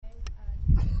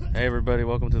Hey everybody,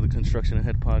 welcome to the Construction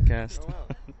Ahead podcast.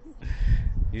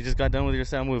 You just got done with your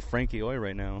set. I'm with Frankie Oi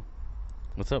right now.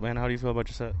 What's up, man? How do you feel about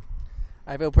your set?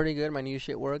 I feel pretty good. My new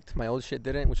shit worked. My old shit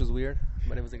didn't, which was weird,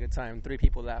 but it was a good time. 3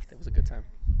 people laughed. It was a good time.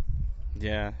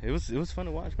 Yeah, it was fun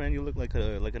to watch, man. You look like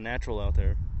a natural out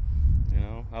there. You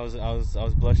know, I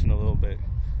was blushing a little bit.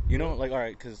 You know, like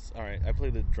I play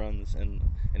the drums, and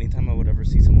anytime I would ever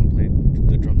see someone play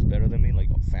the drums better than me, like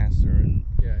faster and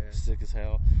sick as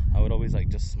hell, I would always like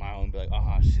just smile and be like,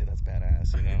 "Oh shit, that's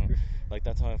badass," you know. Like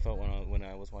that's how I felt when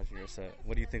I was watching your set.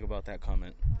 What do you think about that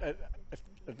comment? I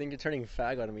think you're turning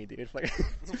fag on me, dude. Like,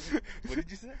 what did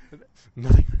you say?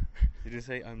 Nothing. Did you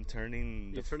say I'm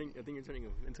turning? I think you're turning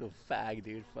into a fag,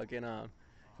 dude. Fucking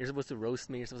you're supposed to roast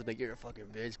me. You're supposed to be like, you're a fucking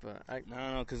bitch, but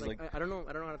no, because like I don't know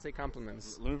how to take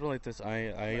compliments. Let me put it like this. I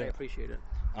appreciate it.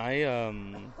 I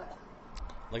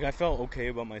felt okay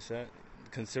about my set,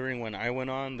 considering when I went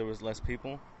on there was less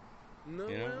people. No,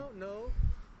 you know?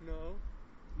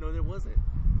 No, there wasn't.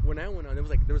 When I went on, there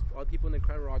was all people in the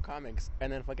crowd were all comics,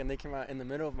 and then fucking they came out in the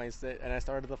middle of my set, and I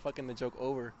started the joke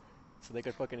over, so they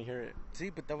could fucking hear it. See,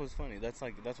 but that was funny. That's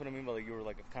what I mean by like you were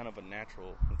like kind of a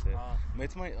natural with it.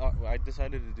 It's my I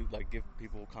decided to do like give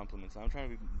people compliments. I'm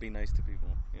trying to be nice to people.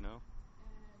 You know.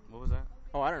 What was that?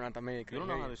 Oh, I don't know. I mean, you don't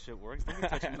know how this shit works. Don't be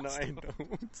touching No, stuff. I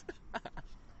don't.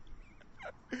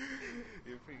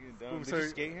 You're freaking dumb. Did you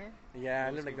skate here? Yeah, I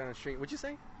lived like down the street. What'd you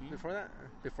say before that?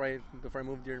 Before I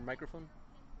moved your microphone?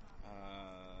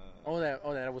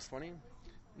 That was funny.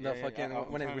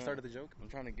 When we started the joke. I'm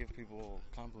trying to give people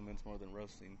compliments more than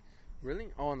roasting.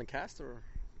 Really? Oh, on the cast or?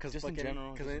 Just in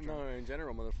general. In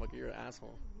general, motherfucker, you're an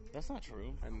asshole. That's not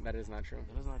true. And that is not true.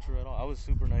 That is not true at all. I was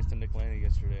super nice to Nick Laney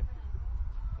yesterday.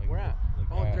 Like, where at?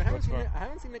 I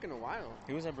haven't seen Nick in a while.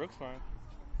 He was at Brooks Farm.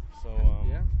 So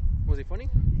yeah. Was he funny?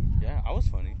 Yeah, I was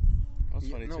funny.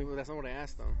 Funny too. No, that's not what I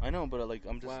asked though. I know, but like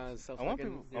I'm just. I want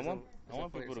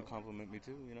people to compliment me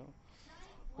too. You know.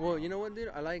 Well, you know what, dude?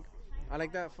 I like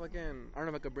that fucking. I don't know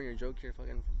if I could bring your joke here.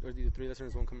 Fucking, or the 3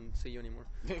 listeners won't come see you anymore.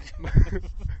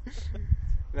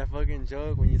 That fucking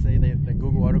joke when you say that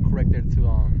Google autocorrected to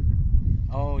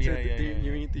Oh yeah.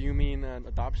 Do you mean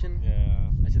adoption? Yeah.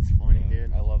 That shit's funny,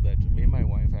 dude. I love that. Me and my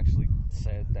wife actually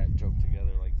said that joke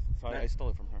together. Like, I stole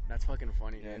it from her. That's fucking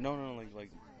funny. Yeah. Dude. No. Like.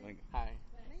 Hi.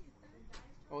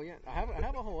 Oh yeah, I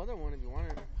have a whole other one if you want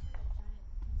it.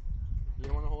 You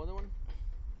don't want a whole other one?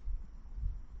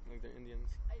 Like they're Indians.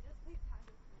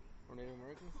 Or Native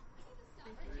Americans?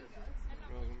 I'm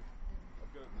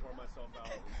gonna pour myself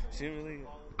out. She really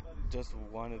just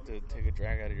wanted to take a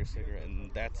drag out of your cigarette,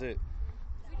 and that's it.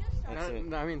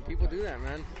 No, I mean, people do that,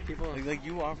 man. People like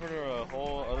you offered her a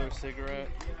whole other cigarette,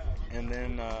 and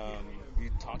then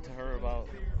you talked to her about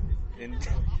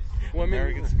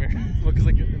American spirit. Well, cause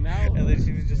like now, and then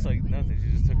she was just like nothing.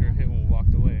 She just took her hit and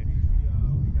walked away.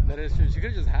 That is true. She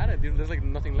could have just had it, dude. There's like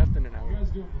nothing left in it now.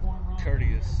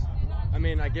 Courteous. I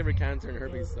mean, I gave her cancer and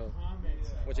herpes, so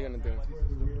what you gonna do?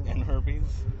 And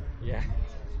herpes? Yeah.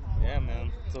 Yeah,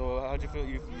 man. So how'd you feel?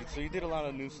 So you did a lot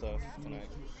of new stuff tonight.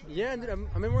 Yeah, dude.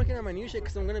 I've been working on my new shit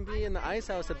because I'm gonna be in the Ice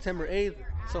House September 8th.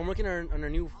 So I'm working on a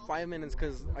new 5 minutes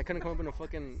because I couldn't come up in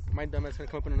my dumbass couldn't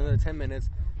come up in another 10 minutes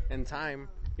in time,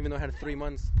 even though I had 3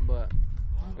 months. But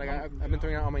like I've been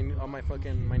throwing out all my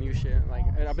new shit. Like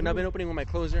I've been opening with my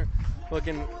closer.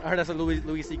 Fucking, I heard that's what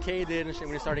Louis C.K. did and shit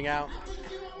when he's starting out.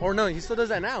 Or no, he still does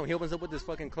that now. He opens up with this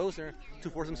fucking closer to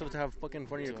force himself to have fucking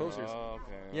funnier closers. Oh,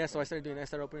 okay. Yeah, so I started doing that. I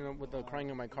started opening up with the crying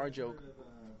in my car joke.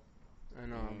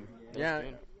 And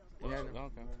Good.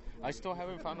 Okay. I still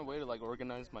haven't found a way to like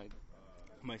organize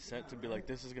my set to be like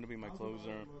this is gonna be my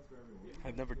closer.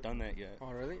 I've never done that yet.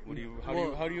 Oh really? How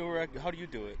do you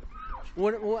do it?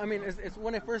 Well, I mean, it's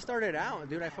when I first started out,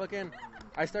 dude. I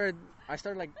started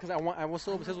like, cause I was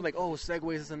so obsessed with like, oh,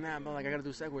 segues, this and that, but like I gotta do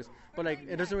segues, but like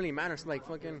it doesn't really matter. So like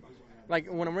fucking, like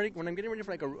when I'm getting ready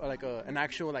for an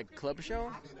actual like club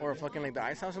show or fucking like the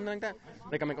Ice House or something like that,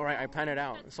 like I'm like, all right, I plan it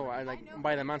out. So I like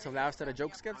by the amount of laughs that a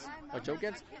joke gets.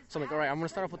 So I'm like, all right, I'm gonna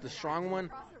start off with the strong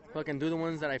one, fucking do the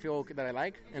ones that I feel that I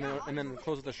like, and then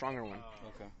close with the stronger one.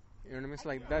 Okay. You know what I mean? So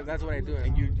like that's what I do.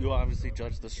 And you obviously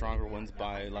judge the stronger ones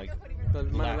by like the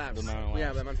amount of laughs.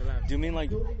 Yeah, the amount of laughs. Do you mean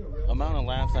like amount of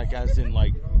laughs, like as in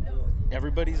like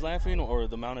everybody's laughing, or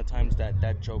the amount of times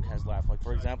that joke has laughed? Like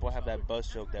for example, I have that bus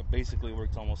joke that basically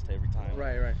works almost every time.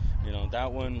 Right. You know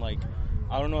that one, like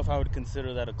I don't know if I would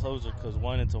consider that a closer because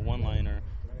one, it's a one-liner,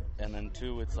 and then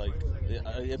two, it's like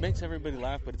it makes everybody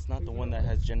laugh, but it's not the one that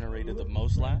has generated the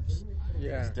most laughs.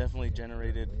 Yeah. It's definitely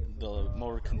generated the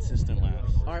more consistent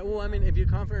laughs. All right, well, I mean, if you're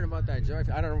confident about that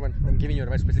joke, I don't know when I'm giving you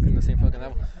advice basically in the same fucking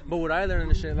level, but what I learned in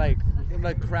the shit, like,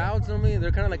 like crowds normally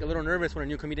they're kind of like a little nervous when a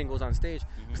new comedian goes on stage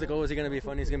because like, oh, is he gonna be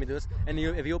funny? Is he gonna be this? And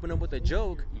if you open up with a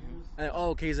joke, and oh,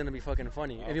 okay, he's gonna be fucking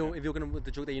funny. If you open up with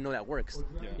the joke that you know that works,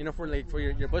 you know, for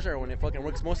your butcher when it fucking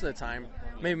works most of the time,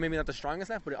 maybe not the strongest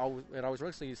stuff, but it always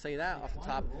works. So you say that off the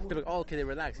top, they're like, oh, okay, they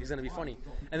relax. He's gonna be funny.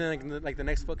 And then like the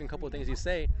next fucking couple of things you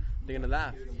say, they're gonna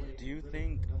laugh. Do you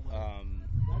think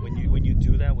when you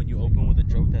do that, when you open with a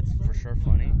joke that's for sure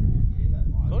funny,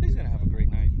 Cody's gonna have a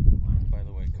great night. By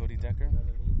the way, Cody Decker.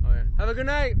 Oh yeah. Have a good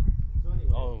night.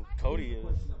 Oh, Cody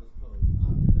is.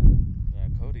 Yeah,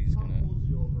 Cody's gonna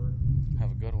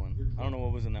have a good one. I don't know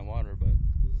what was in that water, but.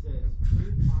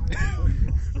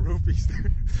 Rupees,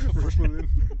 dude.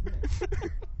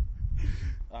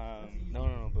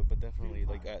 No, but definitely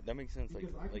like that makes sense.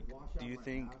 Like, do you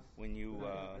think when you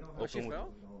open with,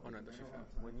 Oh no, she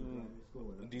fell.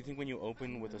 do you think when you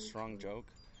open with a strong joke,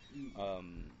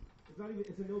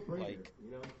 like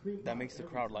that makes the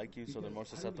crowd like you, so they're more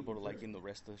susceptible to liking the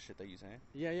rest of the shit that you say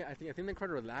Yeah. I think the crowd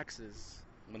relaxes.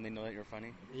 when they know that you're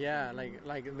funny? Yeah,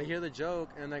 like they hear the joke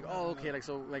and like, oh, okay, like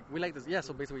so like we like this. Yeah,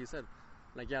 so basically what you said.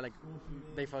 Like, yeah, like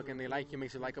they like you,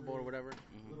 makes you likable or whatever.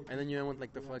 And then you end with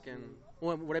like the fucking.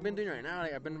 Well, what I've been doing right now,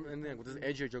 like I've been ending with this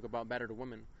edgier joke about battered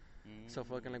women. So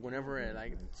fucking like whenever it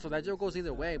like, so that joke goes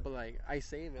either way, but like I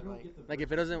save it. Like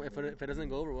if it doesn't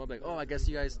go over well, I'm like, oh, I guess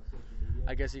you guys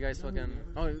fucking.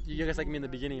 Oh, you guys like me in the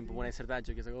beginning, but when I said that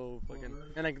joke, it's like, oh, fucking,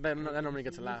 and like that normally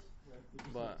gets a laugh.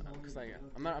 But cause like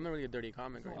I'm not really a dirty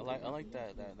comic. Or I like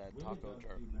that taco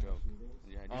joke.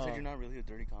 Yeah, you said you're not really a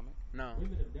dirty comic. No.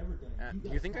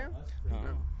 Do you think I am?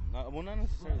 No. Well, not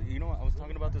necessarily. You know what? I was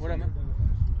talking about this. What I meant?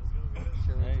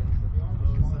 Hey.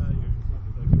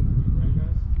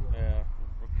 Yeah,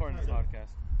 recording this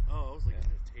podcast. Oh, I was like,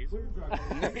 is it a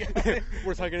taser?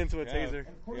 We're talking into a taser.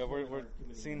 Yeah, we're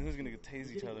seeing who's gonna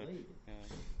tase each other. Yeah.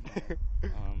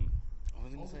 What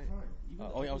was I gonna say?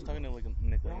 I was talking to like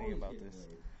Nick Laney about this.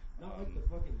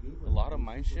 A lot of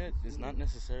my shit is not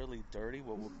necessarily dirty.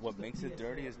 What makes it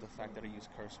dirty is the fact that I use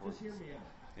curse words.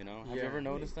 You know, have you ever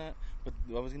noticed that? But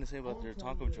I was gonna say about your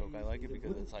taco joke, I like it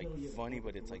because it's like funny,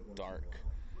 but it's like dark.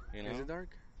 You know? Is it dark?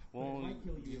 Well,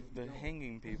 the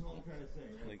hanging people.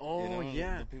 Like, oh, you know,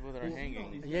 yeah. The people that are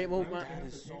hanging. Yeah, well, that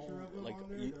is so, like,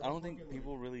 I don't think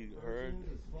people really heard,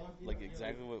 like,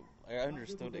 exactly what, I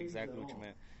understood exactly what you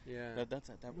meant. Yeah. That's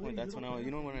at that point, that's when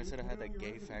when I said I had that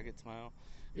gay faggot smile?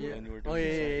 Yeah. When you were doing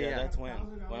yeah. That's when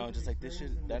I was just like, this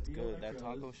shit, that's good. That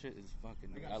taco shit is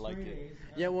fucking, I like it.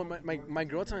 Yeah, well, my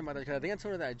girl told me about that because I think I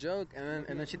told her that joke, and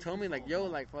then she told me like, yo,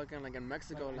 like fucking like in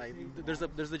Mexico, like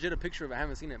there's legit a picture of it. I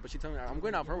haven't seen it, but she told me I'm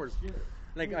going off her words.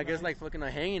 Like I guess like fucking a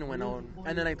hanging went on,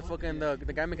 and then like the fucking the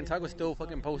guy making tacos still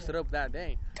fucking posted up that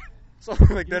day. So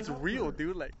like that's real,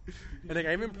 dude. Like, and like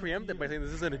I even preempted by saying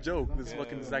this isn't a joke. This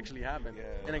actually happened,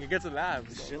 and like it gets a laugh.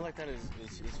 So. Shit like that is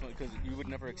funny because you would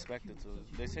never expect it. So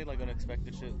they say like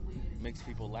unexpected shit makes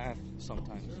people laugh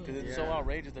sometimes because it's so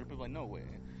outrageous that people are like, no way.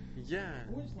 Yeah.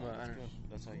 Well, I don't know.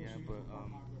 That's how. Yeah, but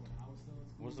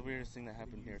what's the weirdest thing that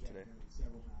happened here today?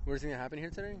 Weirdest thing that happened here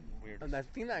today? Weird. I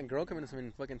think that girl coming to me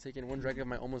and fucking taking one drag of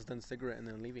my almost done cigarette and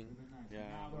then leaving. Yeah.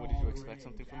 What did you expect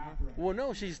something from her? Well,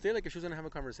 no, she stayed like if she was gonna have a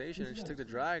conversation and she took the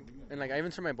drag and like I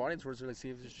even turned my body towards her like see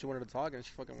if she wanted to talk and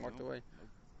she fucking walked away.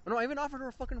 No, I even offered her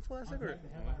a fucking full ass cigarette.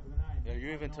 Yeah,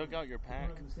 you even took out your pack.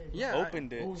 Yeah.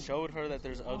 Opened it, showed her that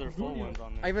there's other full ones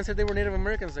on there. I even said they were Native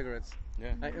American cigarettes.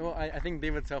 Yeah. I think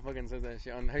David Tell fucking says that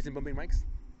shit on Have you seen Bumping Mics?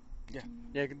 Yeah.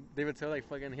 Yeah, David Tell like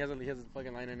fucking he has a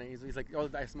fucking line in it. He's like, oh,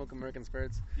 I smoke American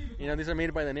spirits. You know, these are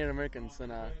made by the Native Americans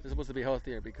and they're supposed to be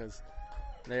healthier because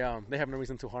they have no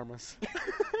reason to harm us.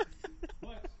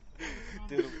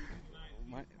 Dude,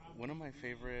 one of my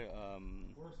favorite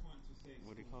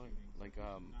what do you call it? Like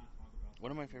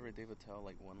one of my favorite David Tell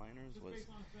like one-liners was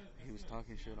he was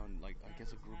talking shit on like I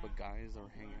guess a group of guys that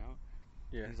were hanging out.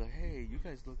 Yeah. And he's like, hey, you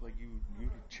guys look like you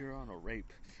cheer on a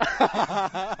rape.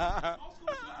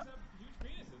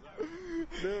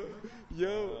 No,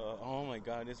 yo. Oh my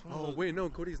God, it's one of those. Wait, no,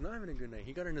 Cody's not having a good night.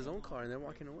 He got in his own car and they're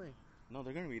walking away. No,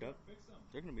 they're gonna meet up.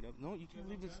 No, you can't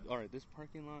leave this. All right, this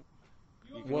parking lot.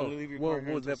 You can only leave your car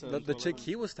here the chick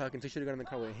he was talking to should have got in the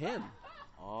car with him.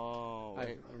 Oh,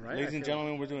 right. Ladies and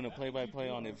gentlemen, we're doing a play-by-play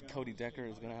on if Cody Decker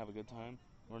is gonna have a good time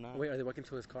or not. Wait, are they walking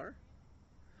to his car?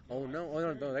 Oh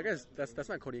no, that guy's that's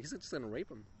not Cody. He's just gonna rape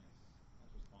him.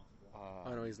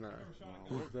 Oh no, he's not.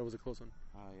 No. Oof, that was a close one.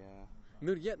 Oh yeah.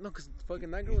 Dude, yeah, no, cause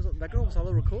fucking that girl was all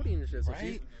over Cody and shit. So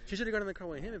right? she should have got in the car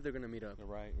with him if they're gonna meet up.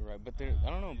 Right. But I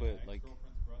don't know, but like,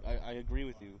 I agree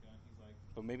with you.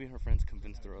 But maybe her friends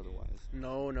convinced her otherwise.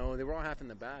 No, they were all half in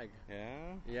the bag.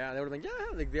 Yeah. Yeah, they were like, yeah,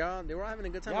 like they were all having a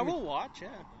good time. Yeah, we'll watch. Yeah.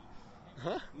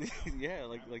 Huh? Yeah,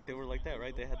 like they were like that,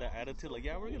 right? They had that attitude, like,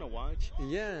 yeah, we're gonna watch.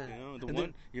 Yeah. You know, the And one.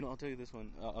 then- You know, I'll tell you this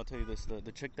one. I'll tell you this.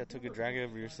 The chick that took a drag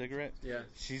over your cigarette. Yeah.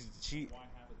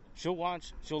 She'll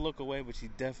watch. She'll look away, but she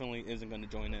definitely isn't gonna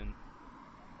join in.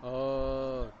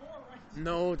 Oh.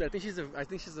 No, I think she's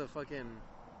a fucking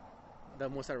the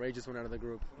most outrageous one out of the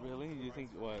group. Really? You think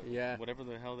what? Yeah. Whatever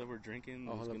the hell they were drinking.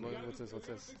 Oh, was hold on. gonna- What's this? What's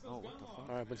this? Oh, what the fuck?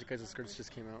 All right, a bunch of guys with skirts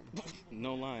just came out.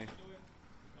 No lie.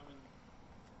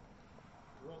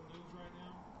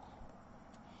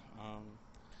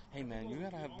 Hey man, you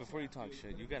gotta have, before you talk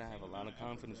shit, you gotta have a lot of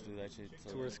confidence to do that shit.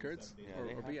 So, To wear skirts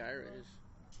Yeah, or be Irish.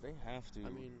 They have to I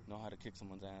mean- know how to kick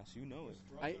someone's ass. You know it.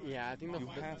 I think You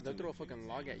have they'll to. throw a fucking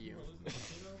log at you.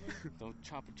 Don't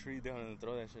chop a tree down and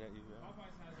throw that shit at you, bro.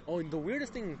 Oh, the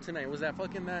weirdest thing tonight was that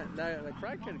fucking that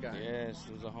crackhead guy. Yes,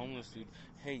 there was a homeless dude.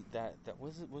 Hey, that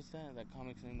was that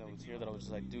comic's name that was here that I was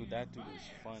just like, dude, that dude was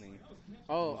funny.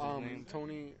 Oh, What was his name?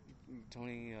 Tony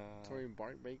Tony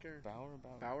Baker.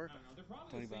 Bauer.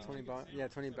 Tony Bauer. Yeah,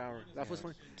 Tony Bauer. That was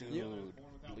funny. Dude, Yeah.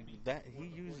 like, that he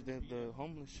used the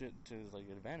homeless shit to his like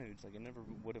advantage. Like I never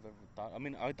would have ever thought. I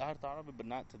mean, I thought of it, but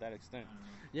not to that extent.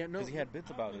 Yeah, no. Because he had bits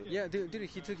about it. Yeah, dude,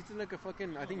 he took like a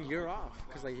fucking year off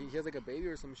because like he has like a baby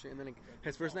or some shit, and then like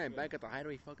his first night back at the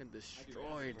hideaway, he fucking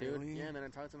destroyed, dude. Really? Yeah, and then I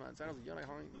talked to him outside. I was like, yo, like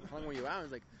how long were you out?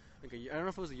 He's like a year. I don't know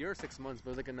if it was a year or 6 months, but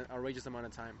it was like an outrageous amount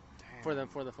of time for the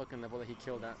fucking level that he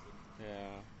killed at. Yeah,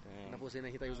 And I damn. was saying that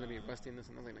he thought he was gonna be rusty and this,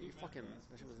 and I was like, no, you fucking,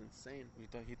 that shit was insane. He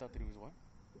thought that he was what?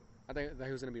 I thought that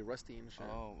he was gonna be rusty and shit.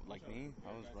 Oh, like me?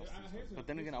 I was rusty. But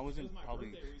then again, I wasn't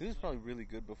probably. He was probably really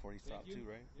good before he stopped too,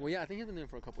 right? Well, yeah, I think he's been doing it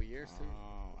for a couple years too.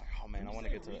 Oh man, I want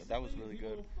to get to that. That was really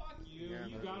good. Yeah,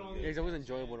 it's always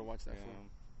enjoyable to watch that Yeah. film.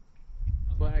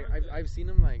 But I've seen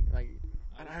him like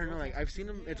I don't know, like I've seen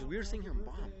him. It's weird seeing him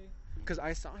bomb. Cause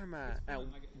I saw him at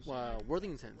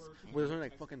Worthington's, where there's only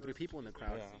like fucking 3 people in the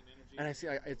crowd, Yeah. and I see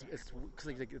it's cause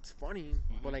like it's funny,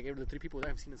 but like the 3 people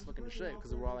there, I've seen his fucking shit,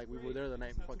 cause we're all like we were there the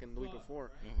week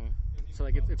before, so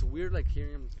like it's weird like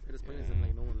hearing him at his plays and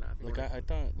like no one laughing. Like I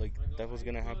thought like that was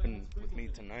gonna happen with me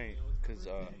tonight, cause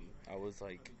I was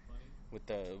like with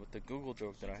the Google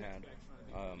joke that I had.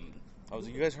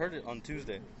 You guys heard it on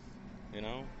Tuesday, you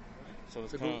know. So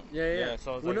it's The kind of Google- yeah.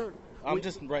 So I was Well, like, no, I'm we-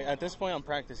 just right at this point. I'm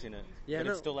practicing it. Yeah, but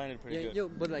no, it still landed pretty good. Yo,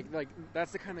 but like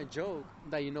that's the kind of joke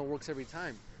that works every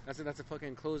time. That's a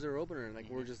fucking closer opener, like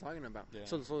we were just talking about. Yeah.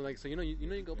 So you know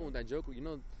you go open with that joke, you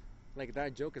know, like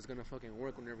that joke is gonna fucking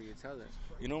work whenever you tell it.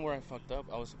 You know where I fucked up?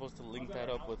 I was supposed to link that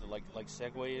up with like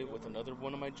segue it with another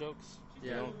one of my jokes. Yeah.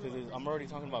 You know, because I'm already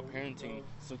talking about parenting.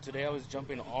 So today I was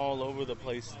jumping all over the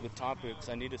place with topics.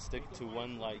 I need to stick to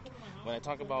one. Like when I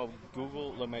talk about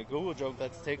Google, like my Google joke,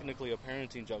 that's technically a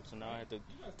parenting joke. So now I have to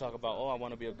talk about, I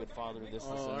want to be a good father. This,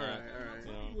 and that. alright.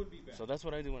 You know. So that's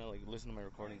what I do when I like listen to my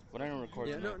recordings. But I don't record.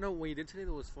 Yeah, tonight. no. What you did today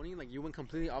that was funny, like you went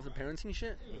completely off the parenting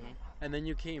shit, and then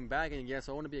you came back and yes,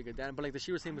 I want to be a good dad. But like the shit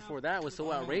you were saying before that was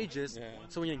so outrageous. Yeah.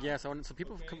 So when you so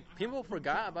people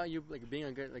forgot about you like being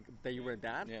a good like that you were a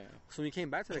dad. Yeah. So when you came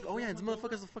back to like, oh yeah, this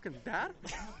motherfucker's a fucking dad.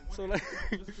 So like.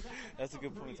 That's a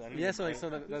good point. I didn't Yeah, even so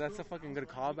like, think- that's a fucking good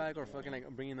callback, or fucking like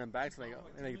bringing them back to like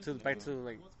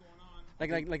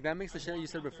that makes the shit you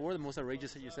said before the most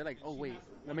outrageous shit you said. Like, oh wait,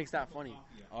 that makes that funny.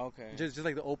 Okay. Just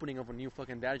like the opening of a new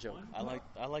fucking dad joke. I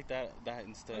like that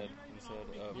instead of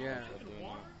Yeah. of doing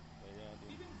that. But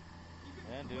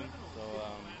yeah, dude. So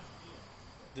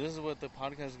this is what the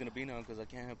podcast is gonna be now because I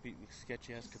can't have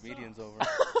sketchy ass comedians over.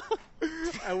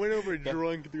 I went over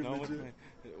drunk, dude. Not with legit.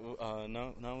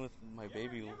 not with my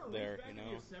baby there, you know.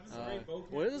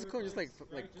 What is this called? Just like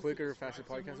quicker, faster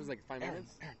podcast. It was like 5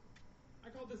 minutes. I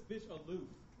call this bitch aloof.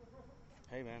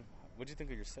 Hey man, what'd you think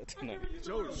of your set tonight?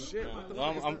 Joe, shit. Yeah. What the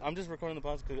Well, fuck is that? I'm just recording the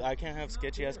podcast because I can't have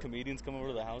sketchy ass comedians come over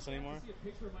to the house anymore.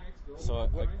 Picture of my ex-girlfriend. So I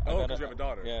Oh, gotta, 'cause you have a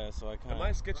daughter. Yeah, so I can't. Am I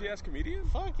a sketchy ass comedian?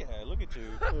 Fuck yeah! Look at you.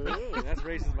 Ooh, that's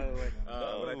racist, by the way.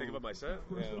 What I think about my set?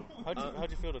 Yeah. How'd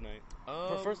you feel tonight?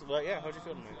 First of all, how'd you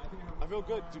feel tonight? I feel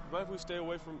good. Do you mind if we stay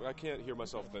away from? I can't hear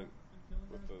myself think.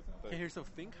 With the Can thing. you hear yourself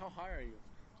think? How high are you?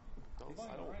 I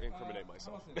don't incriminate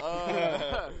myself.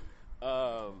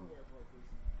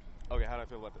 Okay, how did I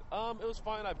feel about it? It was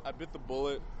fine. I bit the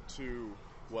bullet to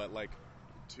like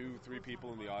 2-3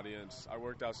 people in the audience. I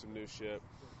worked out some new shit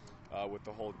with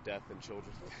the whole death and children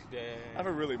thing. Yeah. I have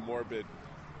a really morbid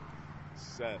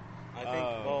set. I think.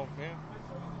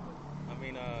 I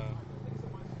mean,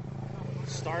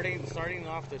 starting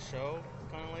off the show,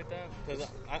 kind of like that, because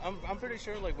I'm pretty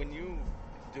sure like when you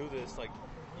do this, like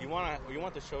you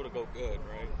want the show to go good,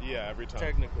 right? Yeah, every time.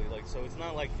 Technically, like so, it's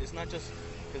not just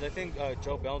because I think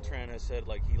Joe Beltran has said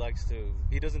like he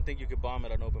doesn't think you could bomb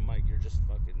at an open mic. You're just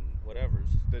fucking whatevers.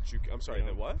 That you. I'm sorry. You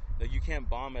know? That what? That you can't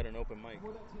bomb at an open mic.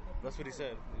 That's what he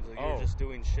said. He's like, Oh. you're just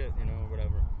doing shit, you know,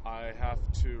 whatever. I have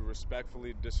to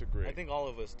respectfully disagree. I think all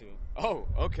of us do. Oh,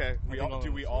 okay. I think all Do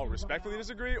of we us all do. respectfully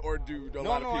disagree, or do a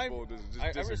lot of people just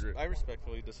disagree? I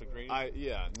respectfully disagree.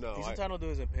 He's I, entitled to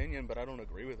his opinion, but I don't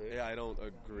agree with it. yeah, I don't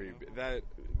agree. That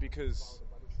because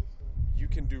you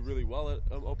can do really well at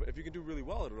open. If you can do really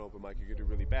well at an open mic, you can do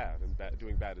really bad, and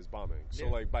doing bad is bombing. So,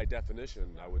 Yeah. like by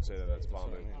definition, I would say that that's That's what I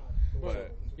bombing. mean.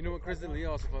 But You know what Chris D'Elia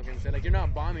also fucking said? Like, you're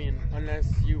not bombing unless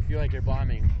you feel like you're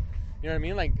bombing. You know what I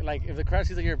mean? Like if the crowd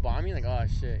sees like you're bombing, like, oh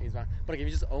shit, he's bombing. But like, if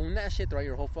you just own that shit throughout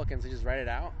your whole fucking, so just write it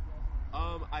out.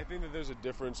 I think that there's a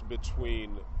difference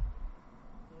between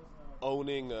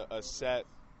owning a set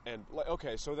and like,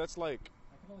 okay, so that's like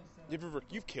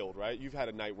you've killed, right? You've had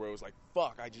a night where it was like,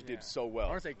 fuck, I just did so I well.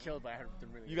 want to say killed, but I had been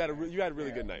really. You had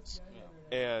really good nights,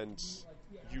 and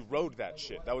you rode that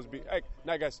shit. That was hey,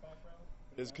 now guys,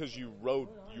 is because you rode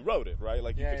it, right?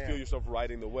 Like you could feel yourself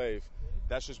riding the wave.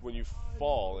 That's just when you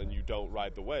fall and you don't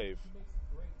ride the wave,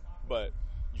 but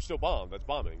you still bombed. That's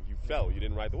bombing. You fell. You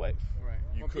didn't ride the wave. Right.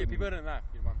 You Well, couldn't. people didn't laugh.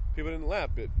 You mom. People didn't laugh,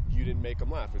 but you didn't make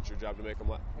them laugh. It's your job to make them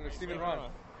laugh. Like Stephen Ron. How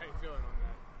you feeling on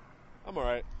that? I'm all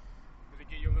right. Did it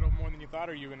get you a little more than you thought,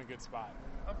 or are you in a good spot?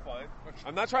 I'm fine.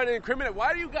 I'm not trying to incriminate. Why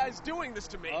are you guys doing this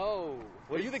to me? Oh.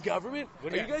 Are you the government?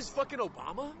 What Are you guys fucking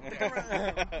Obama?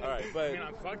 All right, I but mean,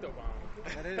 I fucked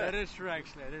Obama. That is true,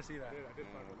 actually. I did see that. I did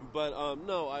fuck Obama. but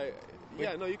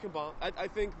no, no, you can bomb. I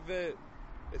think that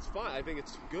it's fine. I think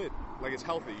it's good. Like it's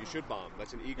healthy. You should bomb.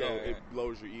 That's an ego. Yeah. It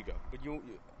lowers your ego. But you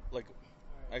like,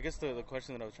 I guess the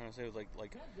question that I was trying to say was like,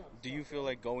 do you feel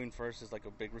like going first is like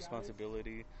a big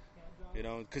responsibility? You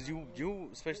know, because you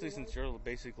especially since you're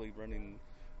basically running,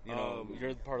 you know,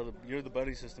 you're the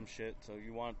buddy system shit. So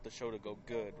you want the show to go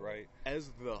good, right?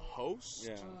 As the host.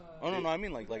 Yeah. Oh no, I'm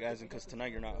mean like as in because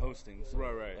tonight you're not hosting. So,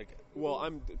 Right. Like, Well,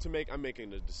 I'm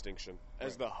making a distinction.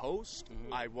 As the host,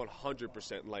 I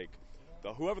 100% like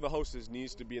whoever the host is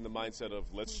needs to be in the mindset of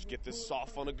let's get this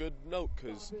off on a good note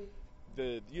because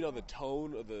the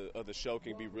tone of the show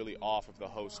can be really off if the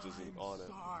host isn't on it.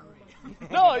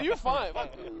 Sorry. No, you're fine.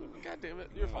 God damn it,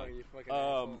 you're fine.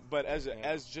 But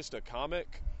as just a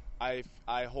comic, I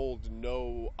hold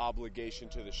no obligation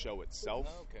to the show itself.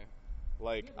 oh, okay.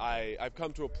 Like I've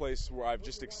come to a place where I've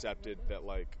just accepted that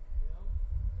like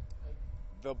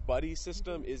the buddy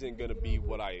system isn't going to be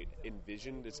what I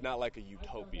envisioned. It's not like a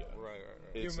utopia. Right.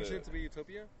 You It's mentioned it to be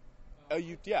Utopia?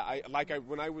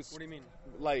 when I was What do you mean?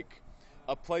 like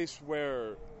a place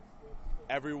where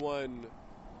everyone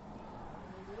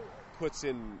puts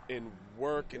in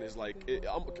work and is like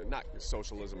not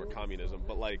socialism or communism,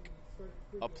 but like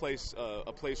a place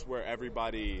where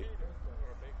everybody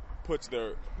puts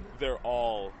their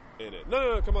all in it.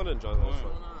 No, come on in, John.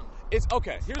 It's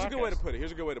okay. Here's a good way to put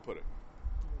it.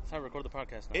 That's how I record the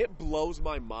podcast now. It blows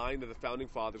my mind that the founding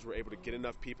fathers were able to get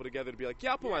enough people together to be like,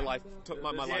 yeah, I'll put my life,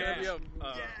 my life.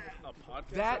 A podcast.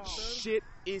 That shit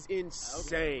is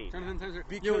insane.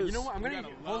 Because yo, you know what? I'm gonna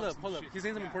hold up. He's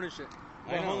saying some important shit. I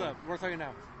But know. hold up, we're talking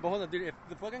now. But hold up, dude. If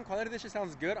the fucking quality of this shit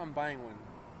sounds good, I'm buying one.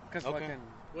 Cause Okay. fucking.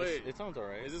 Wait, It sounds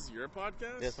alright. is this your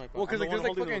podcast? Yeah, it's my Well, cause I'm the like there's one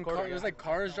like holding the fucking recording. there's like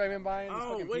cars driving by and there's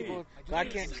Oh, fucking wait. people. I I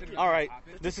just can't. think All right,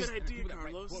 That's this a is good idea,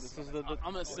 Carlos. this is the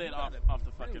I'm gonna say it off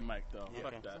the fucking mic though.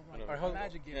 Fuck that. All right, hold on.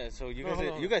 yeah. So you No, guys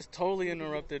hold on. you guys totally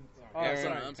interrupted Aaron,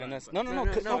 sorry, I'm sorry. and that's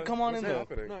No, come on in though.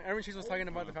 No, Aaron Cheese was talking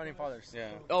about the founding fathers. Yeah.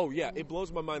 Oh yeah, it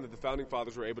blows my mind that the founding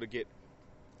fathers were able to get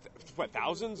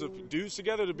thousands of dudes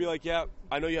together to be like, yeah,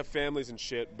 I know you have families and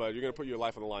shit, but you're gonna put your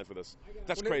life on the line for this.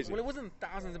 That's crazy. Well, it wasn't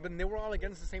thousands, but they were all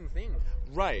against the same thing.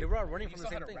 Right. They were all running You from saw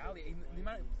the same at a thing. rally, the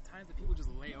amount of times that people just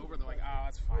lay over, they're like, oh,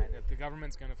 that's fine. If the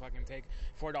government's going to fucking take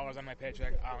 $4 on my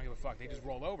paycheck, I don't give a fuck. They just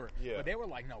roll over. Yeah. But they were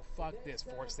like, no, fuck this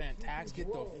 4-cent tax. Get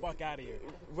the fuck out of here.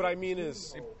 What I mean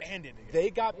is, They banned it. they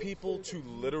got people to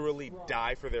literally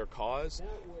die for their cause.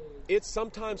 It's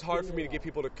sometimes hard for me to get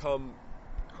people to come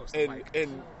and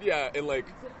like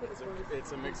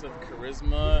It's a mix of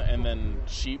charisma and then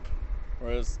cheap.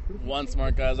 Whereas one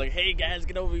smart guy's like, "Hey guys,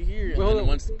 get over here," and Well, then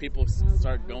once people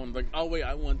start going, like, "Oh wait,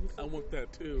 I want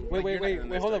that too." Wait, Like, wait,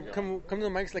 and they hold start up. going. Come to the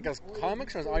mics like as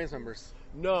comics or as audience members?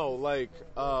 no, like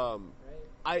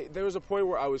there was a point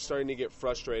where I was starting to get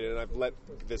frustrated, and I've let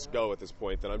this go at this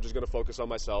point. That I'm just going to focus on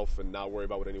myself and not worry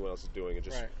about what anyone else is doing, and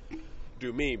just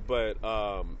do me. But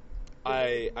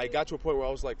I got to a point where I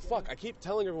was like, fuck, I keep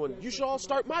telling everyone, you should all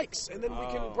start mics, and then we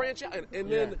can branch out. And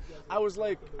then I was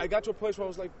like, I got to a place where I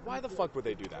was like, why the fuck would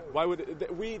they do that? Why would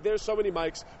there's so many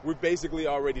mics, we've basically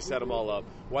already set them all up.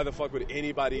 Why the fuck would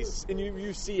anybody, and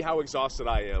you see how exhausted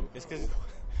I am. It's because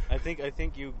I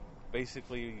think you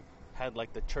basically had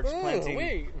like the church planting.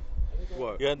 Wait.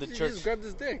 What? You had the He church. just grabbed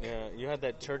his dick. Yeah, you had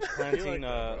that church planting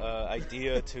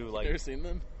idea to You like. ever seen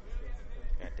them?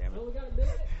 God damn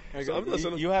it. So I'm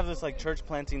listening. You have this like church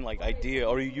planting like idea,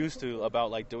 or you used to,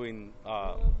 about like doing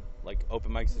like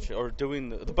open mics and shit, or doing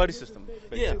the buddy system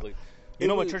basically. You It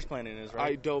know what was- church planting is, I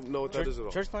right? don't know what that is at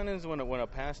all. Church planting is when a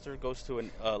pastor goes to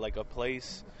like a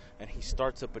place and he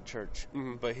starts up a church,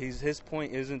 Mhm. but his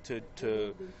point isn't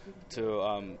to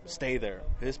stay there.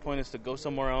 His point is to go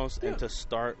somewhere else and to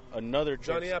start another church.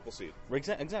 Johnny Appleseed.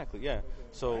 Exactly, yeah.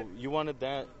 So you wanted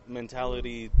that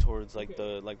mentality towards like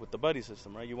with the buddy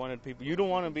system, right? You wanted people. You don't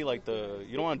want to be like you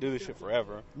don't want to do this shit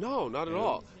forever. No, not at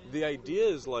all. The idea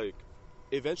is like,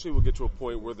 eventually we'll get to a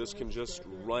point where this can just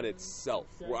run itself,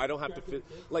 where I don't have to fit.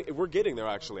 Like, we're getting there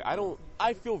actually.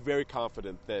 I feel very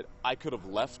confident that I could have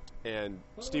left and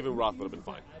Stephen Roth would have been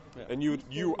fine. Yeah.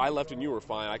 And I left and you were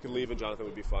fine. I could leave and Jonathan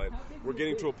would be fine. We're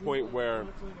getting to a point where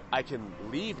I can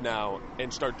leave now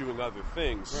and start doing other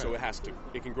things. So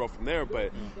it can grow from there.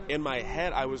 But in my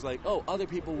head, I was like, oh, other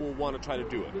people will want to try to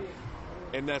do it.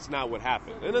 And that's not what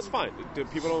happened. And that's fine.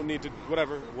 People don't need to,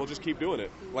 whatever. We'll just keep doing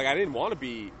it. Like, I didn't want to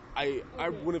be,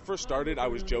 when it first started, I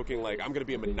was joking, like, I'm going to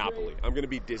be a Monopoly. I'm going to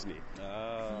be Disney.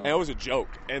 And it was a joke.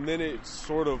 And then it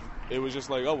was just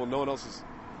like, oh, well, no one else is,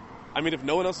 I mean, if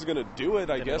no one else is going to do it,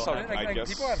 I guess. Like,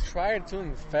 people have tried to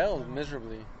and failed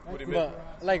miserably. What do you mean?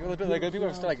 But like people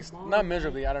have started like not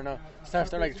miserably. I don't know.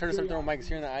 Start like trying to start throwing mics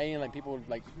here in the IE, and like people would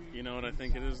like. You know what I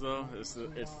think it is though? It's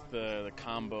the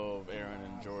combo of Aaron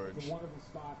and George.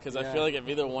 Because I feel like if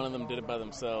either one of them did it by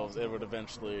themselves, it would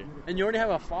eventually. And you already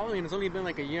have a following. It's only been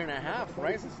like a year and a half,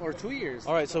 right? Or 2 years.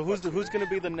 All right, so who's going to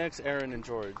be the next Aaron and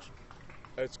George?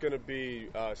 It's going to be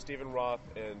Stephen Roth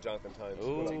and Jonathan Tynes.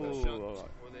 Ooh. Will they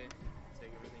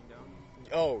take everything down?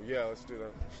 Oh, yeah, let's do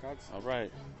that. Shots. All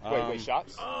right. Wait,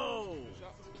 shots? Oh!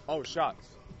 Oh, shots.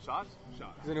 Shots?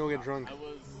 Shots. Then he'll get drunk. I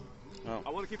was. I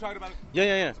want to keep talking about it.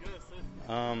 Yeah.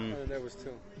 There was 2.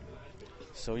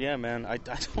 So yeah, man, I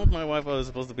told my wife I was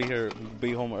supposed to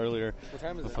be home earlier. What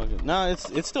time is it? No,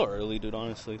 it's still early, dude.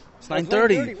 Honestly, it's Oh, it's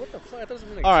 9:30. What the fuck? I thought it was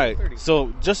like All right, 10:30.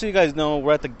 so just so you guys know,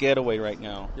 we're at the Getaway right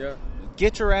now. Yeah.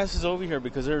 Get your asses over here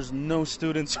because there's no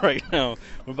students right now.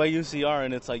 We're by UCR,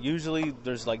 and it's like usually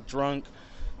there's like drunk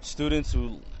students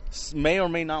who may or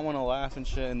may not want to laugh and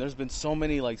shit. And there's been so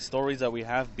many like stories that we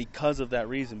have because of that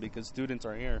reason, because students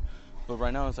are here. But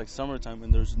right now it's like summertime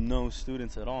and there's no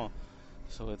students at all.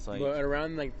 So it's like, But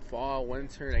around like fall,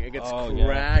 winter, like it gets yeah.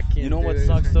 cracking. You know what dude.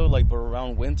 sucks though? Like, but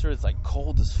around winter it's like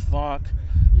cold as fuck.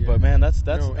 Yeah. But man, that's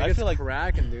No, it I gets feel like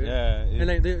cracking, dude. yeah. And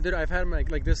like, dude, I've had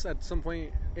like this at some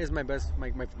point is my best,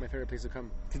 my favorite place to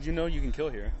come. Did you know you can kill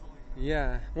here?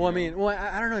 Yeah. Well, I mean,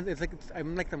 I don't know. It's like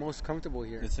I'm like the most comfortable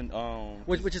here. It's in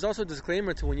Which is also a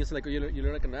disclaimer to when you say like you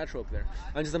look like a natural up there.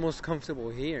 I'm just the most comfortable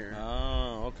here.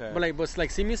 Oh, okay. But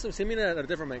like see me at a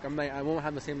different mic. I'm like I won't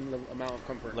have the same amount of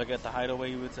comfort. Like at the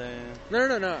Hideaway, you would say.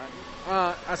 No.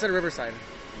 Outside of Riverside.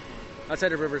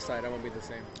 Outside of Riverside, I won't be the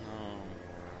same.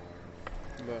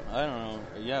 But I don't know.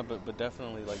 Yeah, but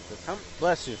definitely like this. How-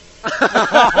 Bless you.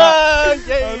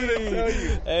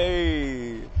 Yay.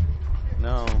 Hey.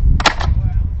 No.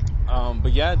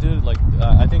 But yeah, dude. Like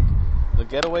I think the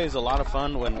Getaway is a lot of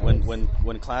fun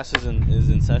when class is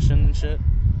in session and shit.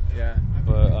 yeah.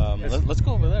 But let's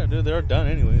go over there, dude. They're done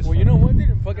anyways. Well, you know what,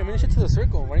 dude? Fuck, I mean, shit to the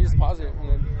circle. Why don't you just pause it and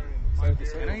then set the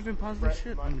Can I circle? even pause this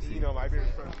shit? Let me see.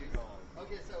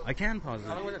 I can pause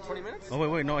How long it. was it? 20 minutes? Oh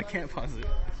wait, no, I can't pause it.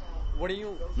 What do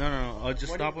you? No. I'll just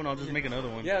What do stop you- one. I'll just make another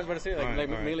one. Yeah, I was about to say like All right, like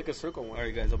all right. make like a circle one. All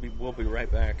right, guys. We'll be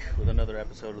right back with another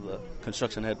episode of the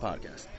Construction Head Podcast.